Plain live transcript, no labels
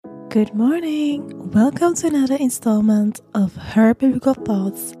Good morning. Welcome to another installment of Her Biblical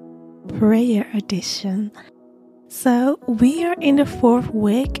Thoughts Prayer Edition. So we are in the 4th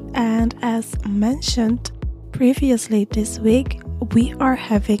week, and as mentioned previously this week, we are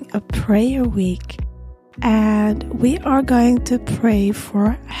having a prayer week, and we are going to pray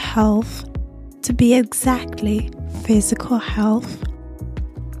for health, to be exactly physical health.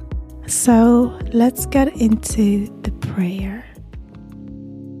 So let's get into the prayer.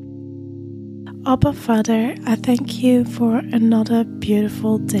 Abba Father, I thank you for another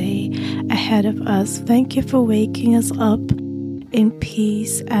beautiful day ahead of us. Thank you for waking us up in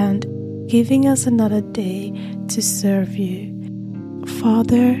peace and giving us another day to serve you.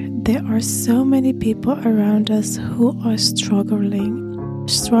 Father, there are so many people around us who are struggling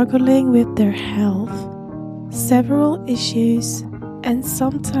with their health, several issues, and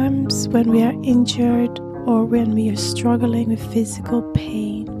sometimes when we are injured or when we are struggling with physical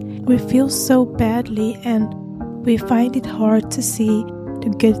pain, we feel so badly and we find it hard to see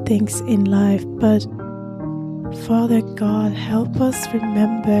the good things in life. But Father God, help us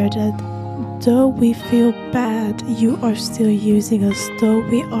remember that though we feel bad, you are still using us, though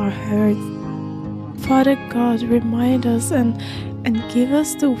we are hurt. Father God, remind us and give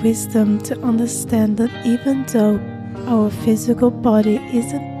us the wisdom to understand that even though our physical body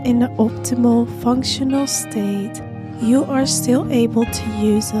isn't in an optimal functional state, you are still able to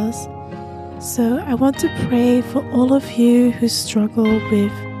use us. So I want to pray for all of you who struggle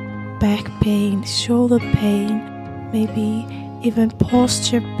with back pain, shoulder pain, maybe even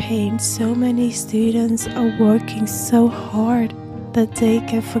posture pain. So many students are working so hard that they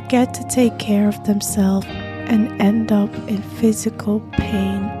can forget to take care of themselves and end up in physical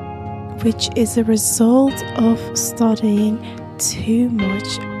pain, which is a result of studying too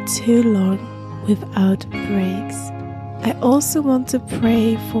much, too long, without breaks. I also want to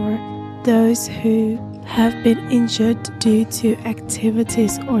pray for those who have been injured due to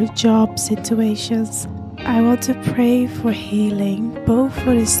activities or job situations. I want to pray for healing, both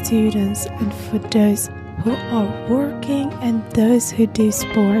for the students and for those who are working and those who do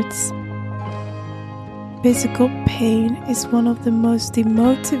sports. Physical pain is one of the most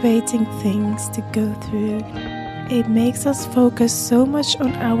demotivating things to go through. It makes us focus so much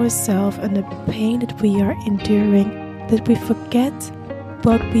on ourselves and the pain that we are enduring that we forget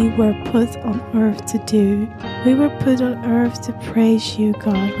what we were put on earth to do. We were put on earth to praise you,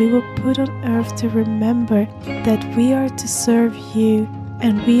 God. We were put on earth to remember that we are to serve you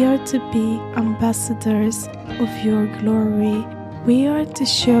and we are to be ambassadors of your glory. We are to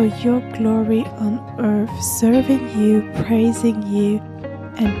show your glory on earth, serving you, praising you,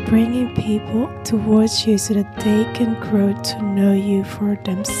 and bringing people towards you so that they can grow to know you for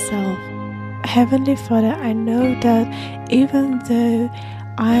themselves. Heavenly Father, I know that even though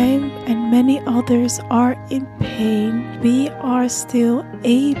I and many others are in pain, we are still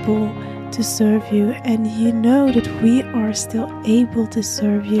able to serve you, and you know that we are still able to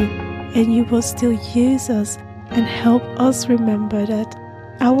serve you, and you will still use us and help us remember that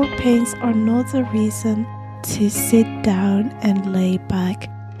our pains are not a reason to sit down and lay back.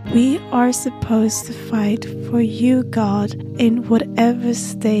 We are supposed to fight for you, God, in whatever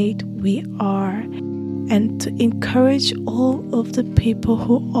state we are, and to encourage all of the people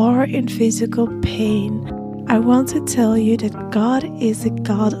who are in physical pain. I want to tell you that God is a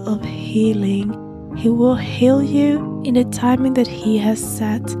God of healing. He will heal you in the timing that He has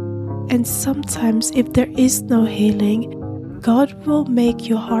set. And sometimes if there is no healing, God will make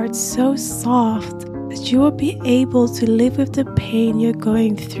your heart so soft that you will be able to live with the pain you're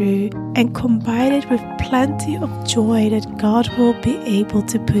going through and combine it with plenty of joy that God will be able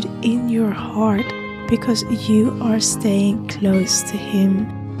to put in your heart because you are staying close to Him.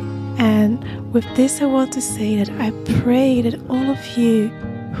 And with this I want to say that I pray that all of you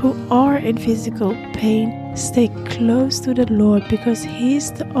who are in physical pain stay close to the Lord, because He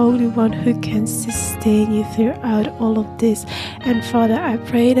is the only one who can sustain you throughout all of this. And Father, I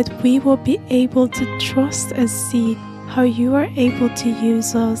pray that we will be able to trust and see how you are able to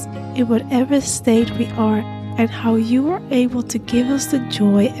use us in whatever state we are, and how you are able to give us the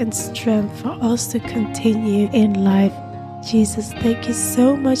joy and strength for us to continue in life. Jesus, thank you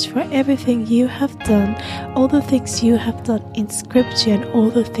so much for everything you have done, all the things you have done in Scripture and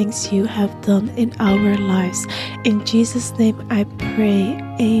all the things you have done in our lives. In Jesus' name I pray,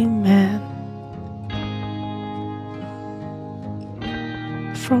 amen.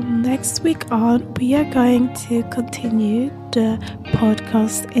 From next week on, we are going to continue the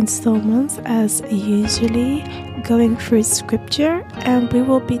podcast installments as usually, going through Scripture, and we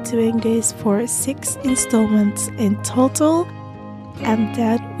will be doing this for 6 installments in total. and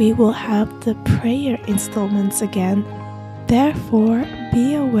then we will have the prayer installments again. Therefore,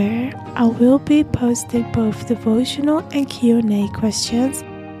 be aware I will be posting both devotional and Q&A questions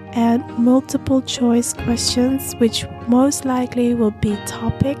and multiple choice questions, which most likely will be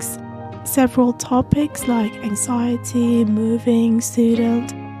topics. Several topics like anxiety, moving,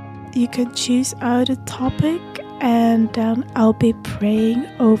 student. You can choose out a topic and then I'll be praying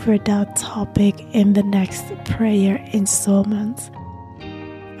over that topic in the next prayer installment.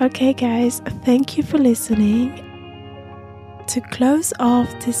 Okay guys, thank you for listening. To close off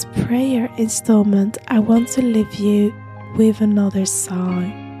this prayer installment, I want to leave you with another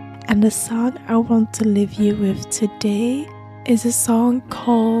song. And the song I want to leave you with today is a song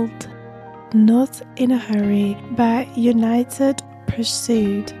called Not in a Hurry by United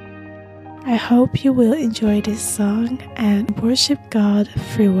Pursuit. I hope you will enjoy this song and worship God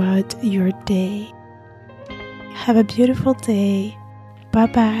throughout your day. Have a beautiful day. Bye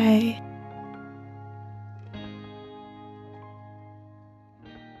bye.